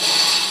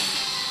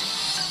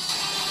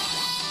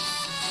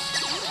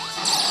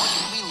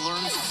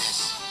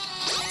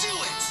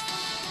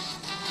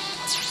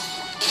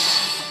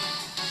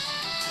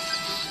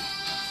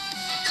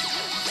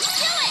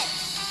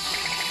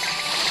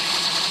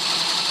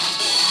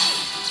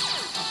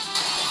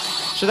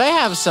 Should I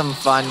have some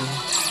fun?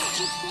 Could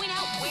you point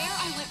out where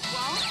I went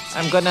wrong?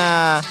 I'm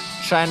gonna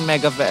try and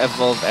Mega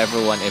Evolve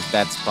everyone if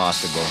that's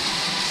possible.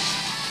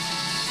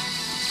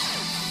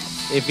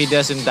 If he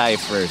doesn't die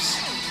first.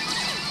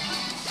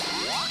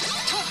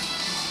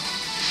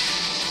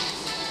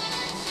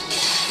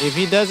 If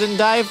he doesn't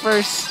die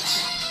first,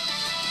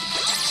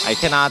 I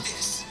cannot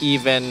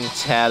even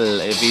tell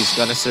if he's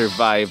gonna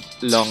survive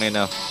long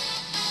enough.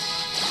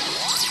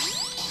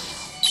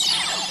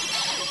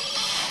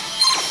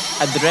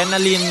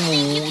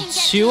 Adrenaline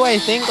 2, I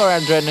think, or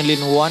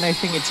Adrenaline 1. I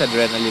think it's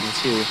Adrenaline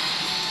 2.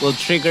 Will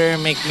trigger,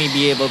 make me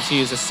be able to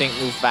use a sync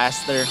move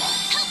faster.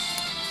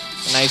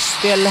 And I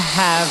still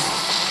have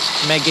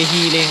Mega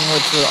Healing,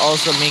 which will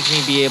also make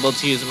me be able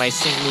to use my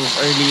sync move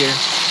earlier.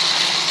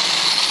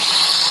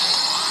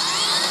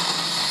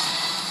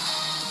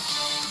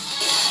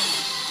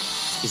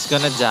 He's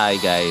gonna die,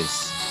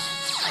 guys.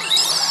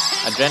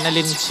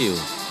 Adrenaline 2.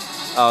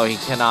 Oh, he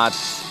cannot.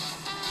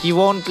 He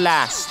won't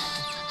last.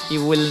 He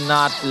will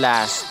not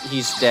last.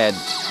 He's dead.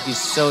 He's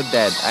so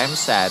dead. I'm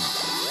sad.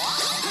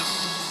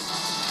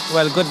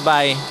 Well,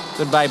 goodbye.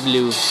 Goodbye,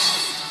 Blue.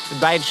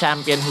 Goodbye,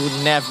 champion who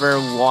never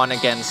won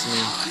against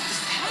me.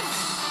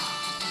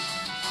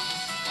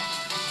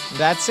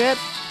 That's it.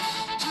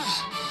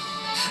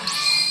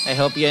 I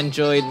hope you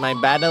enjoyed my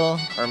battle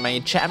or my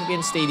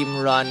Champion Stadium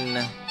run.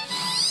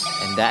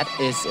 And that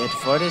is it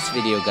for this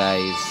video,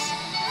 guys.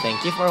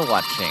 Thank you for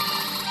watching.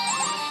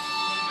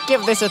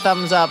 Give this a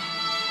thumbs up.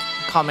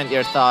 Comment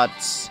your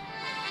thoughts.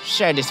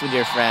 Share this with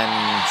your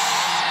friends.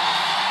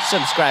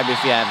 Subscribe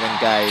if you haven't,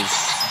 guys.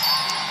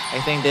 I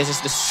think this is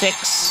the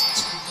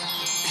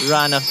 6th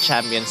run of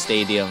Champion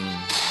Stadium.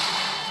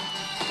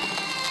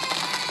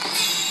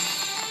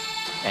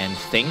 And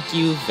thank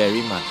you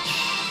very much.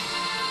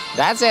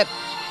 That's it.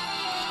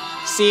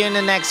 See you in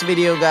the next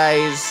video,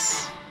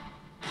 guys.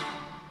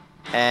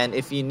 And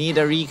if you need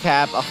a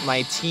recap of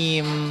my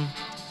team,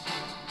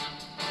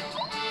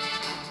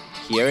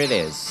 here it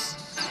is.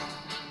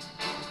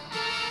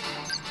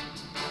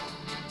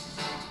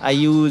 I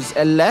use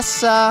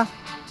Elessa,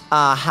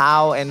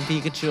 Hao, and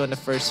Pikachu in the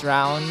first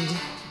round.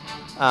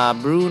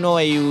 Bruno,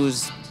 I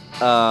use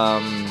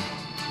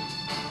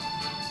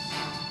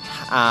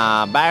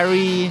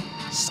Barry,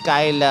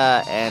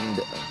 Skyla,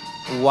 and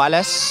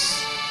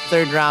Wallace.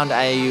 Third round,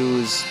 I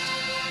used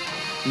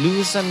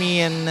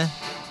Lusamine,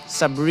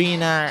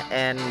 Sabrina,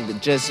 and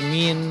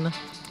Jasmine.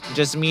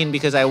 Jasmine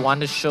because I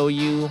want to show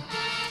you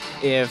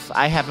if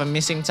I have a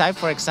missing type.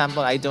 For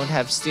example, I don't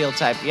have Steel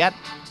type yet.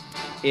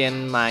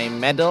 In my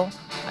medal,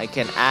 I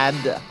can add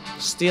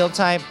Steel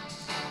type.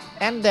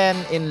 And then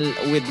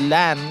with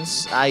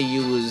Lance, I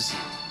use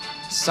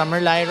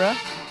Summer Lyra,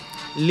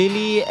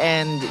 Lily,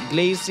 and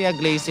Glacia.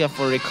 Glacia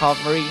for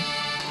recovery.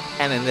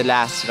 And in the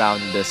last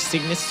round, the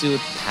Signisuit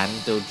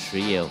Kanto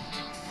Trio.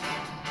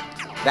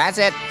 That's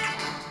it.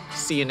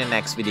 See you in the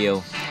next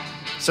video.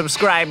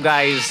 Subscribe,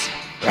 guys.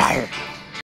 Rawr.